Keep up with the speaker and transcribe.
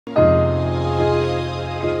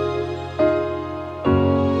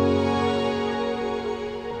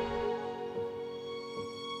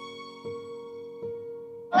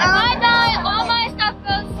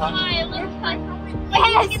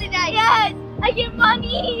Yes! Yes! I get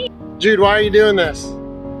money! Jude, why are you doing this?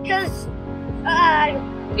 Because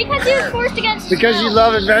he was forced against Because you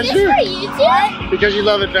love adventure? Is this for YouTube? Because you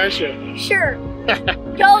love adventure. Sure.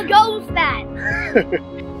 Go with that.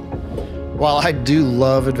 While I do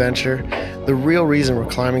love adventure, the real reason we're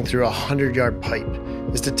climbing through a 100-yard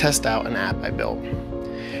pipe is to test out an app I built.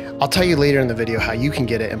 I'll tell you later in the video how you can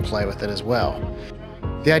get it and play with it as well.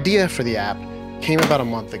 The idea for the app came about a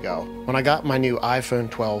month ago when I got my new iPhone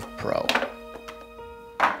 12 Pro.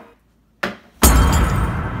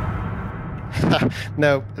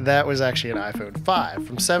 No, that was actually an iPhone 5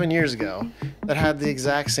 from 7 years ago that had the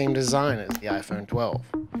exact same design as the iPhone 12.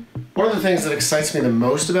 One of the things that excites me the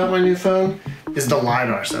most about my new phone is the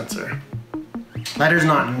LiDAR sensor. LiDAR's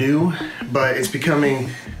not new, but it's becoming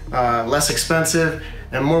less expensive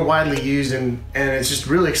and more widely used, and it's just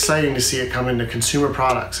really exciting to see it come into consumer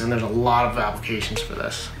products, and there's a lot of applications for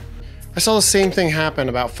this. I saw the same thing happen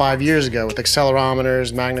about 5 years ago with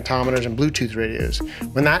accelerometers, magnetometers, and Bluetooth radios,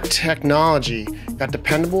 when that technology got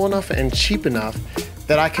dependable enough and cheap enough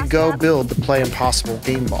that I could go build the Play Impossible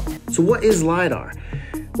game ball. So what is LiDAR?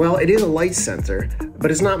 Well, it is a light sensor,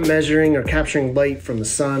 but it's not measuring or capturing light from the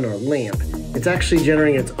sun or a lamp. It's actually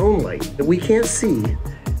generating its own light that we can't see,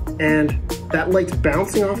 and that light's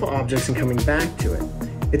bouncing off of objects and coming back to it.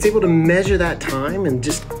 It's able to measure that time in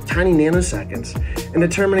just tiny nanoseconds and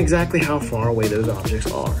determine exactly how far away those objects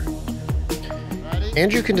are.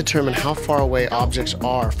 Andrew can determine how far away objects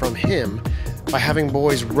are from him by having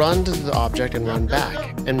boys run to the object and run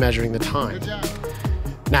back and measuring the time.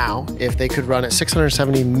 Now, if they could run at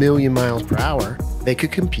 670 million miles per hour, they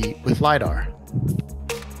could compete with LiDAR.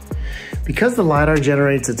 Because the LiDAR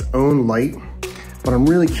generates its own light, what I'm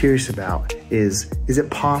really curious about is it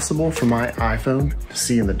possible for my iPhone to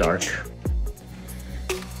see in the dark?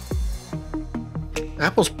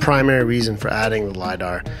 Apple's primary reason for adding the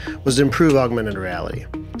LiDAR was to improve augmented reality.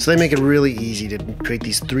 So they make it really easy to create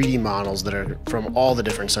these 3D models that are from all the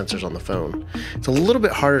different sensors on the phone. It's a little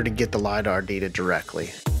bit harder to get the LiDAR data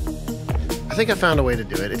directly. I think I found a way to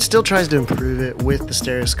do it. It still tries to improve it with the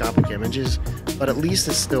stereoscopic images, but at least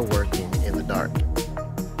it's still working in the dark.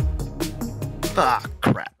 Ah,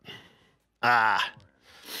 crap. Ah,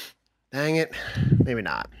 dang it. Maybe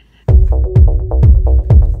not.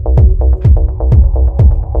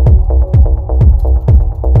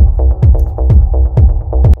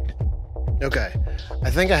 Okay, I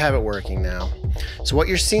think I have it working now. So what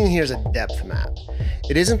you're seeing here is a depth map.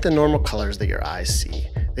 It isn't the normal colors that your eyes see.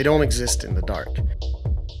 They don't exist in the dark.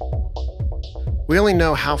 We only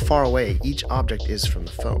know how far away each object is from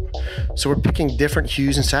the phone. So we're picking different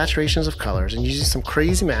hues and saturations of colors and using some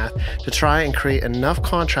crazy math to try and create enough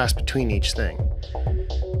contrast between each thing.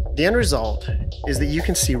 The end result is that you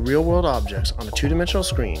can see real-world objects on a two-dimensional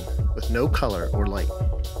screen with no color or light.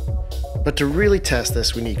 But to really test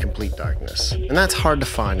this, we need complete darkness. And that's hard to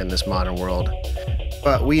find in this modern world.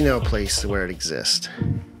 But we know a place where it exists.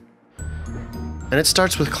 And it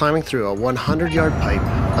starts with climbing through a 100-yard pipe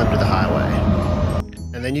under the highway.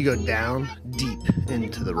 And then you go down deep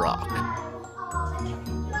into the rock.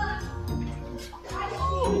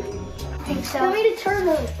 think so. Want me to turn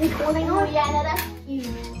the recording on? Yeah, no, that's huge.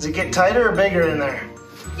 Does it get tighter or bigger in there?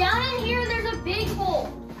 Down in here, there's a big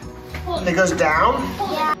hole. It goes down?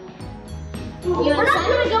 Yeah. We're not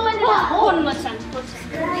going to go into that hole. Listen.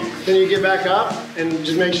 Then you get back up and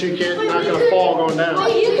just make sure you're not going to fall going down.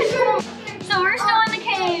 So we're still in the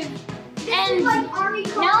cave. And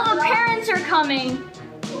now the parents are coming.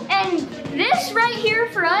 And this right here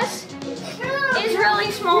for us is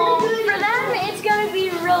really small. For them, it's going to be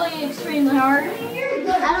really extremely hard.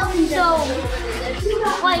 So,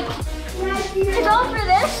 like, to go for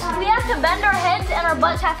this, we have to bend our heads and our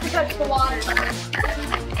butts have to touch the water.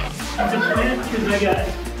 Because I got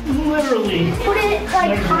literally. Put it like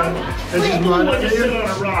I just sit on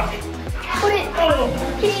a rock. Put it.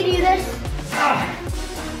 Oh. Can you do this? Ah.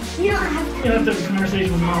 You don't have to. I'm gonna have to have a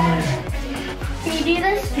conversation with Mom later. Can you do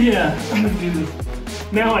this? Yeah, I'm gonna do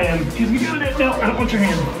this. Now I am. She's doing it. No, I don't want your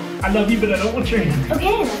hand. I love you, but I don't want your hand.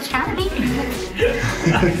 Okay, let's try to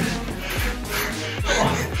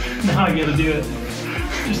Now I gotta do it.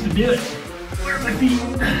 Just to do it. Where are my feet?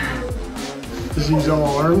 Just use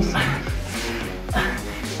all arms.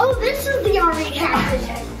 Oh, this is the army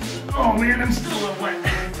hat. Oh man, I'm still a little wet.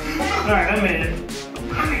 Alright, I made it.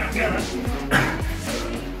 I think I've got it.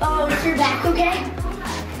 Oh, is your back okay?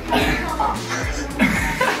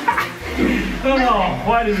 Oh,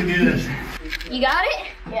 why did we do this? You got it?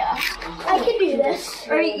 Yeah. I can do this.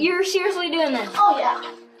 Or you're seriously doing this? Oh, yeah.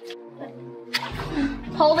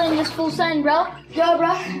 Hold in this full send, bro. Go,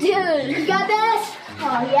 bro. Dude. You got this?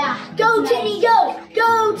 Oh yeah. Go Timmy, go!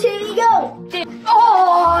 Go Timmy, go!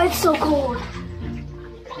 Oh, it's so cold.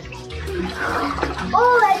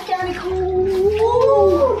 Oh, that's kind of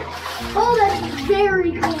cool. Oh, that's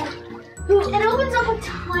very cool. It opens up a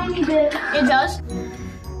tiny bit. It does?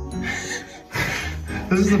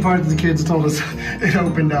 This is the part that the kids told us it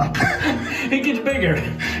opened up. It gets bigger.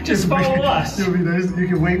 Just follow us. It'll be nice. You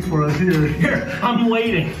can wait for us here. Here, I'm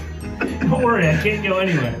waiting. Don't worry, I can't go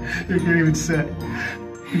anywhere. You can't even sit.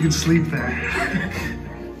 You can sleep there.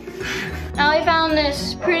 Now we found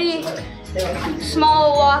this pretty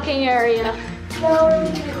small walking area.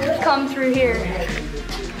 Come through here.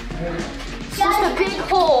 It's just a big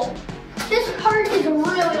hole. This part is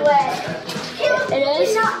really wet. It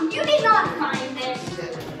is? You did not find this.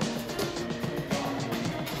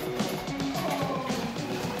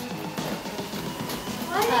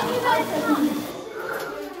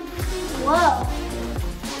 Whoa.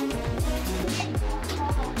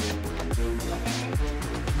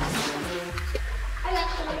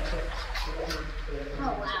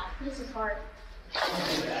 Oh wow, this is hard.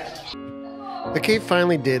 The cave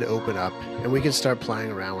finally did open up, and we can start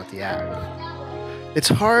playing around with the app. It's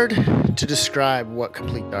hard to describe what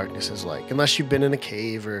complete darkness is like, unless you've been in a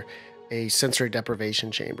cave or a sensory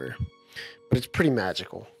deprivation chamber, but it's pretty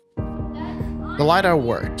magical. The LiDAR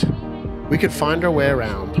worked. We could find our way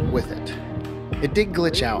around with it. It did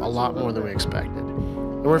glitch out a lot more than we expected,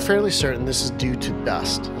 and we're fairly certain this is due to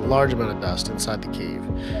dust, a large amount of dust inside the cave.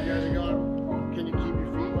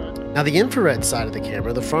 Now the infrared side of the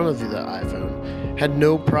camera, the front of the iPhone, had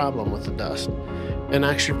no problem with the dust and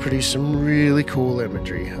actually produced some really cool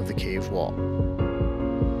imagery of the cave wall.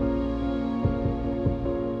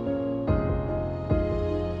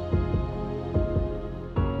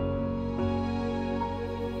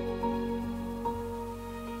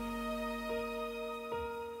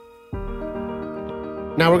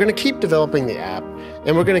 Now we're going to keep developing the app,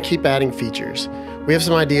 and we're going to keep adding features. We have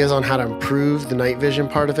some ideas on how to improve the night vision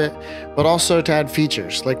part of it, but also to add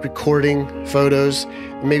features like recording, photos,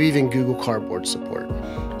 and maybe even Google Cardboard support.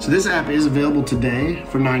 So this app is available today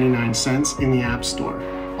for 99 cents in the App Store.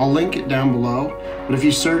 I'll link it down below, but if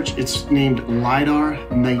you search, it's named LiDAR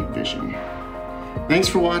Night Vision. Thanks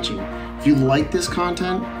for watching. If you like this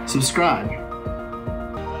content, subscribe.